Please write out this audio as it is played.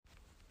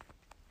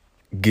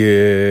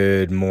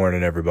Good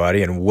morning,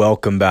 everybody, and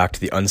welcome back to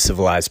the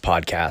Uncivilized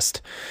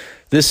Podcast.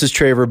 This is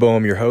Traver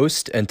Boehm, your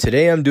host, and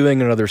today I'm doing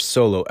another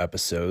solo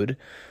episode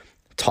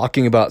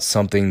talking about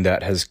something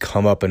that has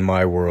come up in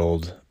my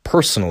world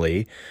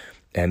personally,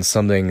 and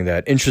something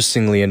that,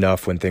 interestingly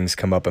enough, when things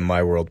come up in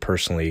my world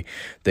personally,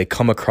 they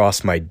come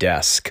across my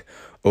desk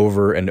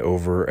over and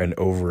over and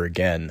over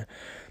again.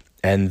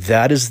 And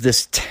that is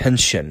this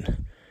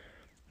tension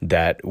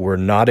that we're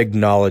not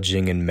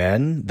acknowledging in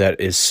men that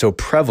is so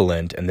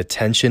prevalent, and the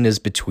tension is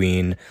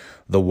between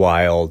the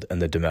wild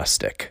and the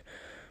domestic.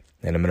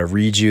 And I'm going to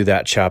read you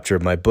that chapter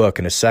of my book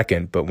in a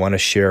second, but want to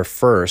share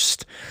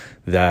first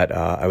that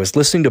I was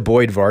listening to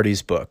Boyd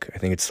Vardy's book. I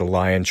think it's The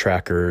Lion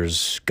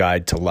Tracker's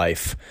Guide to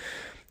Life.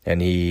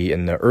 And he,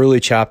 in the early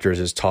chapters,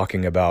 is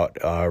talking about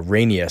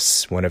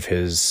Rainius, one of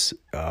his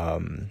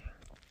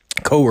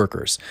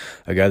co-workers,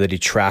 a guy that he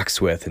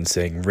tracks with, and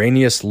saying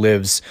Rainius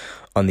lives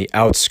on the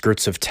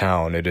outskirts of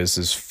town. It is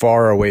as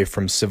far away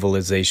from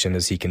civilization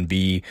as he can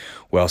be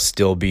while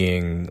still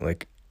being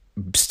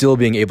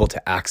able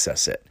to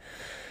access it.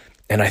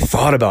 And I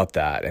thought about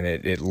that, and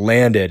it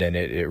landed, and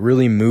it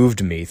really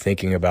moved me,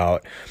 thinking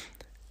about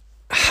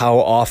how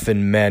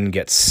often men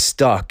get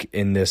stuck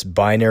in this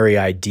binary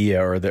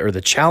idea, or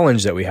the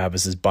challenge that we have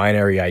is this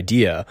binary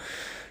idea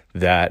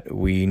that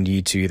we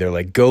need to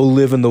either go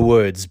live in the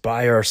woods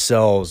by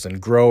ourselves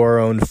and grow our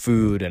own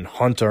food and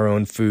hunt our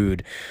own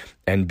food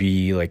and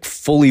be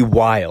fully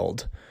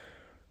wild,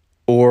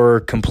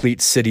 or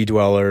complete city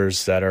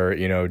dwellers that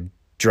are,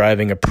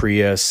 driving a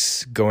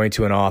Prius, going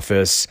to an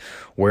office,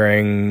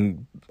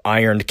 wearing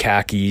ironed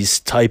khakis,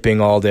 typing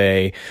all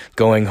day,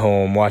 going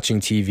home, watching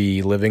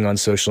TV, living on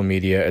social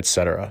media,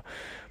 etc.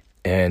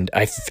 And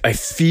I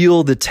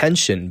feel the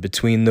tension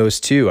between those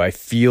two. I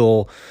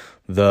feel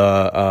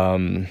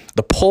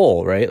the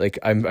pull, right?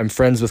 I'm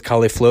friends with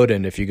Kalle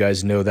Floden, if you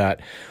guys know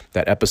that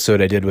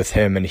episode I did with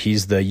him, and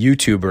he's the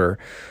YouTuber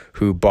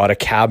who bought a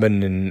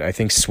cabin in, I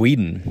think,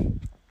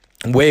 Sweden,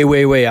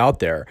 way out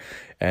there.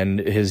 And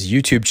his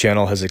YouTube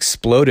channel has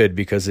exploded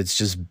because it's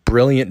just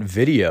brilliant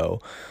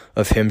video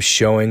of him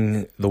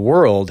showing the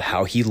world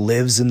how he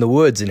lives in the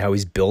woods and how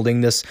he's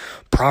building this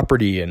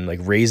property and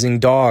raising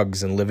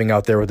dogs and living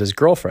out there with his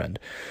girlfriend.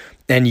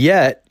 And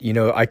yet,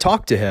 I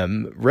talk to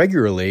him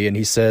regularly, and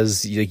he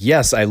says,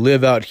 yes, I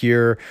live out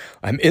here.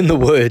 I'm in the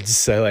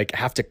woods. I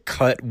have to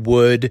cut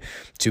wood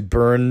to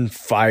burn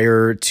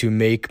fire to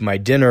make my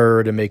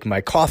dinner, to make my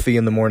coffee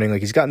in the morning.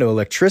 He's got no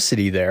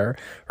electricity there,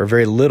 or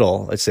very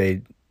little. Let's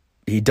say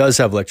he does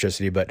have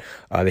electricity, but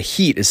the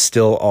heat is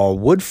still all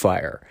wood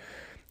fire.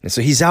 And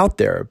so he's out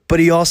there,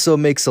 but he also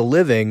makes a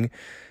living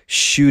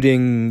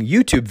shooting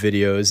YouTube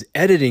videos,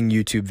 editing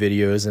YouTube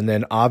videos, and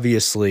then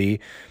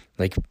obviously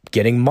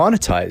getting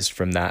monetized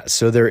from that.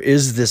 So there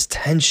is this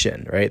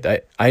tension, right?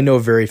 I know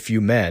very few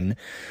men,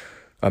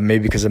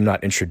 maybe because I'm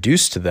not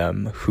introduced to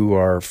them, who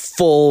are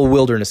full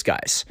wilderness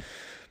guys,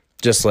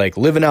 just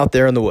living out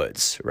there in the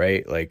woods,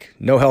 right?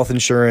 No health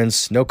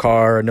insurance, no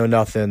car, no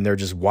nothing. They're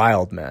just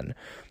wild men.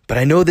 But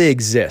I know they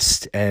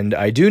exist. And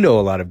I do know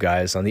a lot of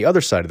guys on the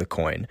other side of the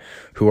coin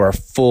who are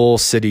full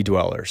city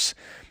dwellers.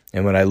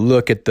 And when I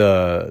look at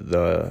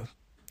the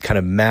kind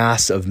of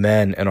mass of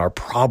men and our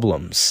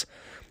problems,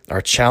 our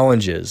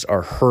challenges,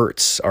 our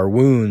hurts, our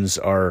wounds,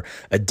 our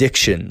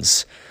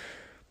addictions,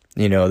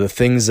 the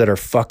things that are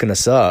fucking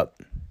us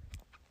up,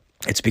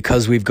 it's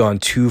because we've gone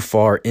too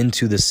far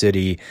into the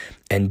city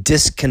and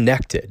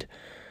disconnected.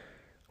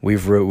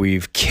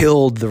 We've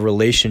killed the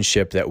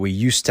relationship that we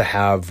used to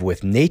have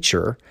with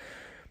nature,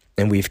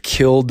 and we've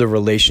killed the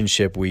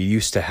relationship we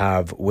used to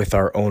have with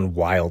our own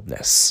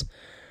wildness.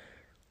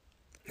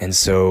 And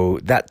so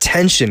that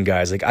tension,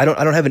 guys, I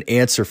don't have an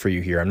answer for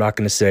you here. I'm not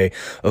going to say,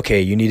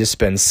 okay, you need to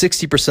spend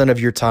 60% of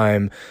your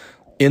time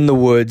in the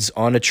woods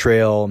on a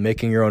trail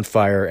making your own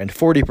fire, and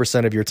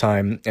 40% of your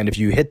time, and if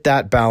you hit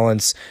that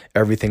balance,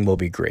 everything will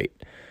be great.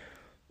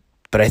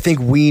 But I think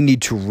we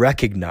need to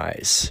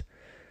recognize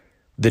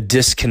the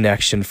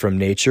disconnection from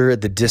nature,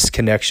 the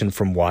disconnection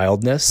from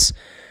wildness,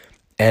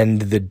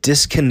 and the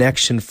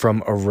disconnection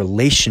from a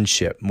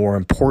relationship, more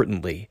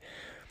importantly,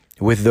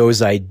 with those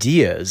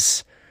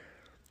ideas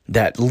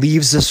that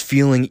leaves us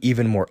feeling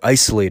even more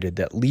isolated,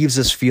 that leaves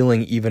us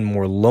feeling even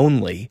more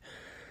lonely,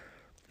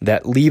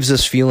 that leaves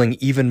us feeling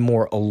even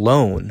more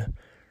alone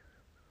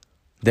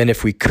than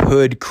if we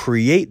could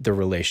create the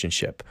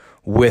relationship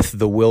with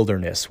the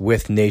wilderness,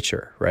 with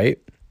nature, right?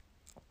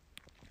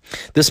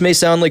 This may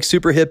sound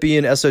super hippie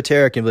and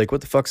esoteric and be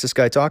what the fuck's this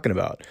guy talking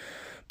about?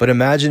 But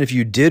imagine if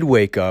you did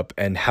wake up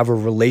and have a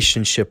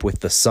relationship with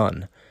the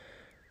sun,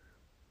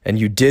 and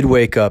you did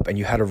wake up and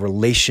you had a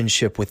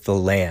relationship with the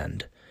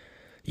land.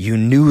 You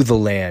knew the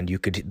land.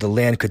 The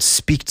land could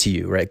speak to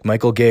you, right?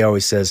 Michael Gay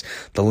always says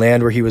the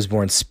land where he was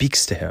born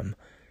speaks to him.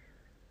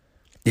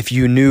 If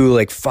you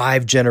knew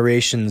 5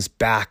 generations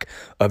back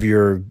of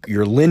your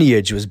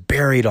lineage was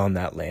buried on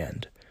that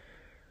land.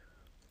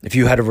 If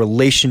you had a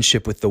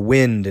relationship with the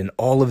wind and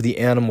all of the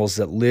animals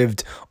that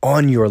lived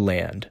on your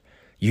land,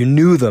 you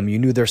knew them, you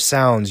knew their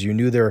sounds, you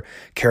knew their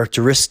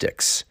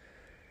characteristics.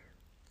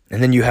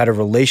 And then you had a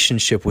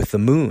relationship with the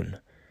moon.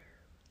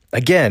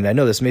 Again, I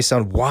know this may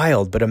sound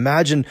wild, but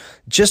imagine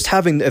just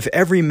if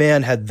every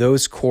man had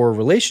those core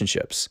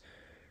relationships,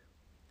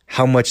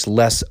 how much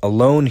less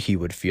alone he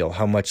would feel,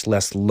 how much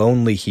less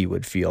lonely he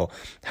would feel,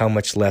 how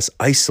much less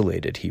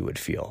isolated he would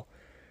feel.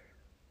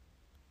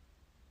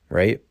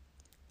 Right?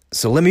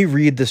 So let me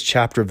read this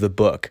chapter of the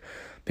book,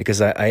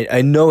 because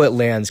I know it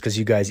lands because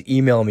you guys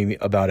email me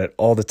about it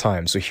all the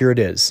time. So here it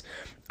is.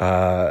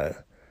 The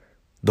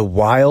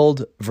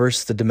wild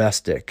versus the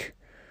domestic.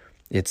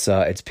 It's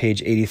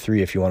page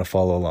 83 if you want to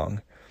follow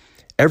along.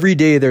 Every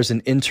day there's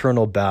an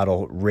internal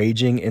battle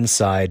raging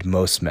inside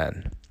most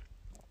men.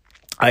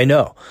 I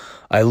know.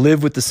 I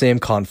live with the same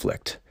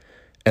conflict,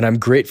 and I'm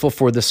grateful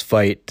for this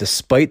fight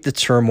despite the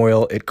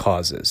turmoil it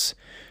causes.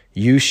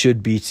 You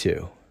should be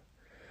too.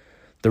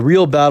 The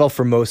real battle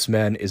for most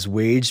men is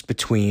waged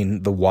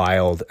between the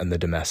wild and the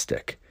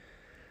domestic.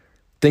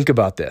 Think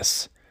about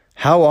this.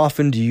 How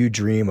often do you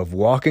dream of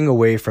walking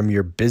away from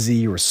your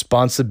busy,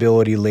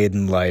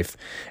 responsibility-laden life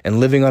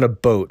and living on a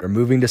boat or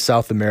moving to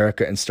South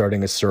America and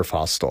starting a surf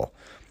hostel?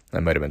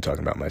 I might have been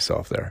talking about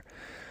myself there.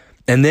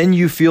 And then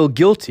you feel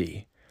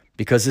guilty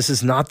because this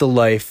is not the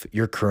life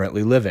you're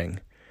currently living.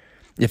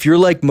 If you're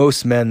like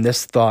most men,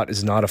 this thought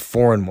is not a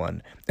foreign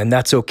one, and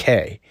that's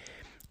okay.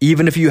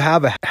 Even if you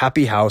have a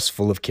happy house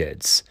full of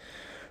kids,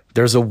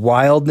 there's a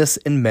wildness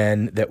in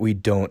men that we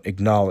don't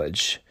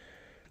acknowledge.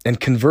 And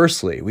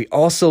conversely, we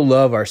also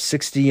love our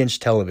 60-inch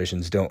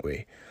televisions, don't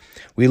we?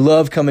 We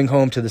love coming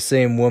home to the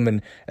same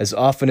woman as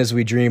often as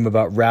we dream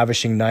about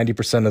ravishing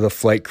 90% of the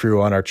flight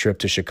crew on our trip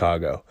to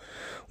Chicago.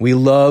 We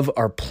love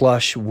our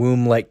plush,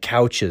 womb-like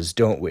couches,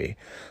 don't we?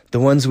 The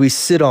ones we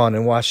sit on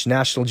and watch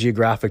National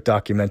Geographic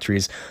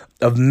documentaries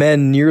of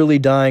men nearly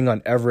dying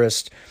on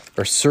Everest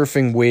or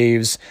surfing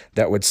waves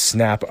that would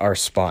snap our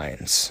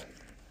spines.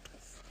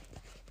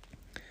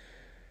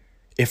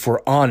 If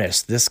we're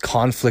honest, this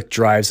conflict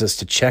drives us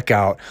to check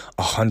out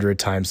 100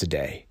 times a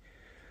day.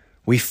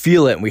 We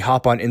feel it and we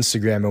hop on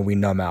Instagram and we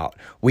numb out.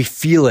 We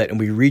feel it and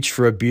we reach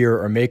for a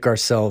beer or make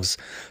ourselves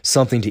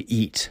something to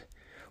eat.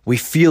 We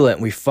feel it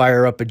and we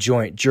fire up a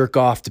joint, jerk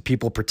off to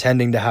people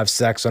pretending to have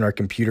sex on our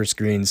computer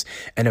screens,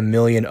 and a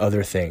million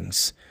other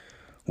things.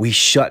 We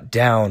shut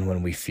down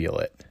when we feel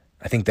it.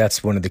 I think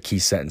that's one of the key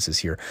sentences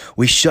here.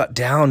 We shut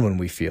down when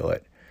we feel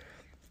it.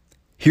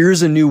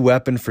 Here's a new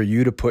weapon for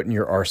you to put in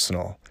your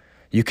arsenal.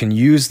 You can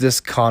use this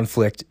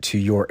conflict to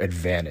your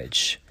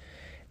advantage.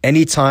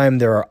 Anytime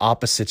there are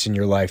opposites in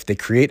your life, they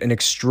create an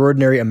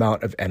extraordinary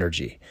amount of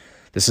energy.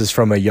 This is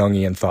from a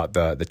Jungian thought,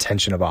 the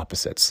tension of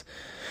opposites.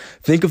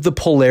 Think of the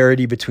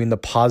polarity between the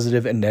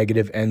positive and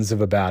negative ends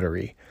of a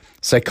battery.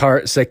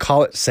 Psychiatrist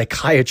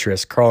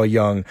Carl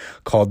Jung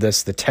called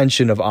this the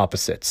tension of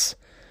opposites.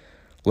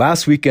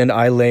 Last weekend,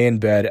 I lay in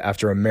bed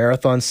after a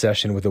marathon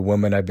session with a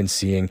woman I've been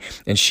seeing,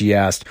 and she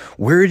asked,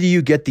 "Where do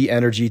you get the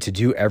energy to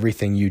do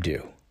everything you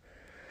do?"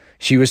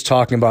 She was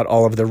talking about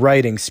all of the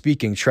writing,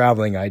 speaking,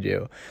 traveling I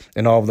do,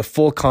 and all of the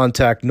full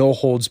contact, no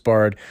holds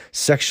barred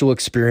sexual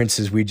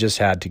experiences we just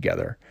had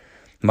together.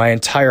 My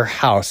entire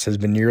house has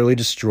been nearly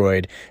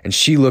destroyed, and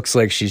she looks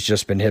like she's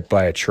just been hit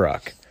by a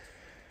truck.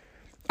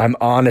 I'm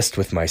honest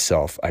with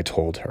myself, I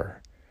told her.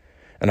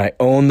 And I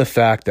own the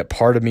fact that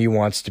part of me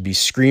wants to be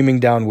screaming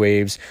down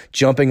waves,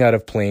 jumping out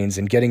of planes,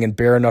 and getting in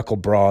bare-knuckle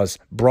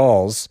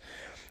brawls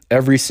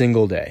every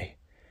single day.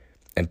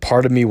 And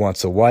part of me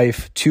wants a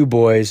wife, 2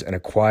 boys, and a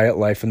quiet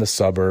life in the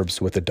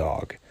suburbs with a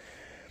dog.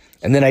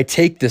 And then I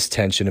take this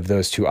tension of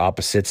those two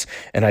opposites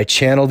and I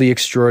channel the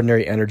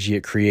extraordinary energy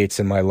it creates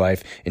in my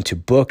life into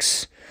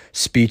books,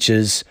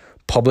 speeches,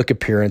 public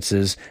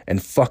appearances,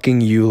 and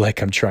fucking you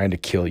like I'm trying to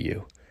kill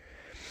you.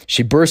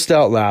 She burst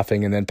out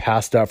laughing and then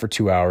passed out for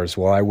 2 hours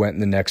while I went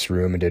in the next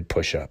room and did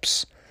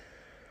push-ups.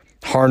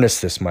 Harness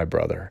this, my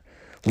brother.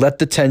 Let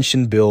the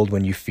tension build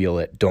when you feel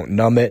it. Don't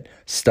numb it,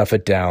 stuff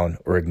it down,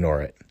 or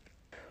ignore it.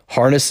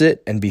 Harness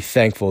it and be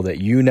thankful that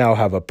you now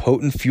have a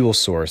potent fuel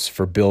source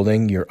for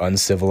building your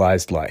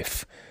uncivilized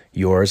life.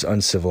 Yours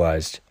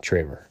uncivilized,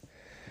 Traver.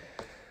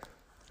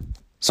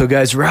 So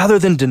guys, rather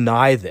than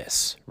deny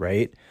this,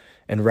 right?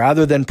 And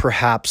rather than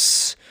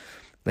perhaps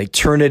like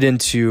turn it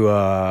into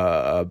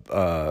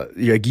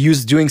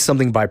doing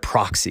something by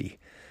proxy.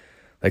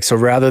 Like, so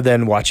rather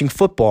than watching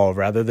football,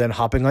 rather than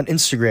hopping on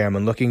Instagram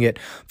and looking at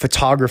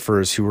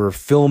photographers who are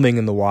filming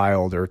in the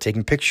wild or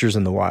taking pictures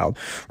in the wild,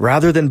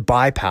 rather than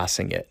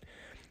bypassing it,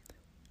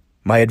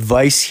 my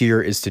advice here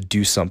is to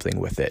do something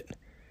with it.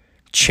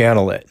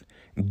 Channel it.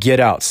 Get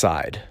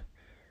outside.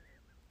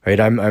 Right?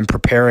 I'm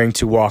preparing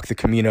to walk the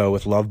Camino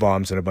with love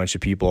bombs and a bunch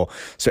of people.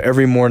 So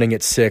every morning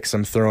at 6,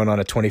 I'm throwing on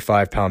a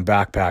 25-pound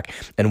backpack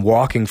and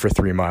walking for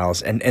 3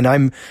 miles. And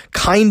I'm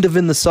kind of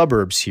in the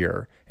suburbs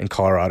here in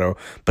Colorado,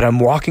 but I'm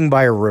walking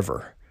by a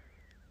river.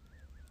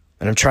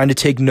 And I'm trying to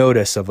take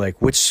notice of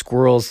like which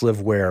squirrels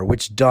live where,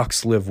 which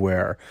ducks live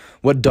where,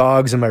 what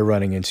dogs am I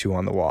running into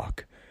on the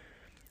walk.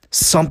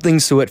 Something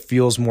so it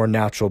feels more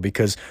natural,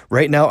 because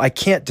right now I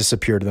can't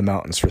disappear to the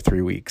mountains for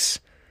 3 weeks.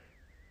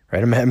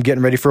 right? I'm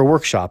getting ready for a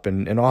workshop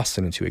in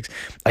Austin in 2 weeks.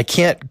 I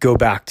can't go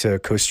back to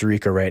Costa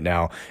Rica right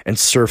now and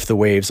surf the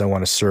waves I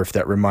want to surf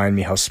that remind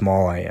me how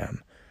small I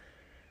am.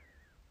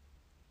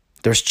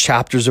 There's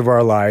chapters of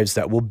our lives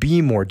that will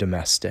be more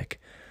domestic.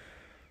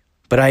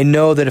 But I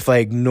know that if I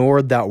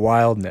ignored that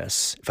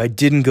wildness, if I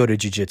didn't go to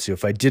jiu-jitsu,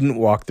 if I didn't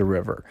walk the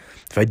river,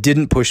 if I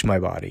didn't push my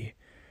body,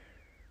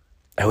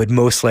 I would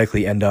most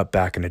likely end up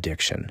back in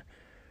addiction,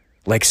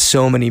 like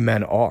so many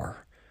men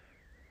are.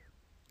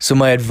 So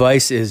my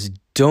advice is,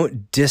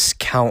 don't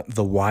discount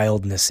the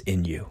wildness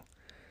in you.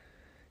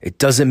 It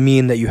doesn't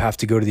mean that you have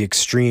to go to the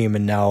extreme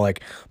and now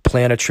like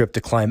plan a trip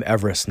to climb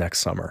Everest next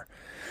summer,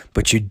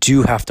 but you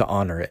do have to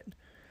honor it.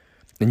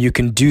 And you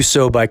can do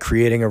so by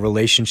creating a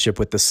relationship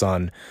with the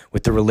sun,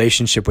 with the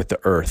relationship with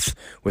the earth,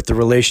 with the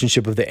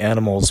relationship of the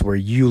animals where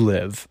you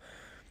live,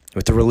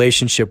 with the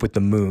relationship with the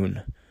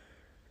moon.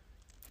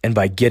 And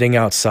by getting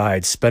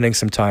outside, spending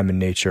some time in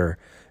nature,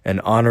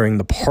 and honoring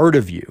the part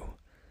of you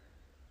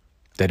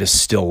that is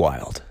still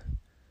wild.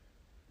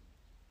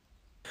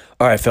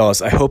 All right,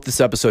 fellas, I hope this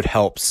episode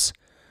helps.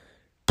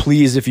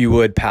 Please, if you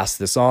would, pass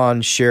this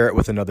on, share it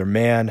with another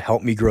man,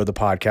 help me grow the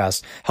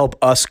podcast, help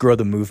us grow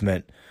the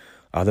movement.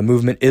 The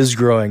movement is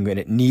growing, and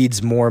it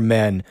needs more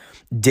men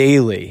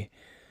daily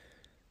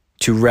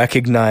to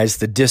recognize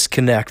the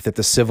disconnect that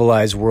the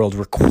civilized world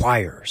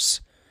requires.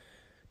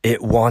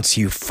 It wants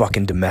you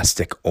fucking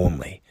domestic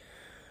only.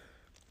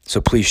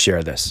 So please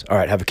share this. All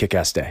right, have a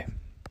kick-ass day.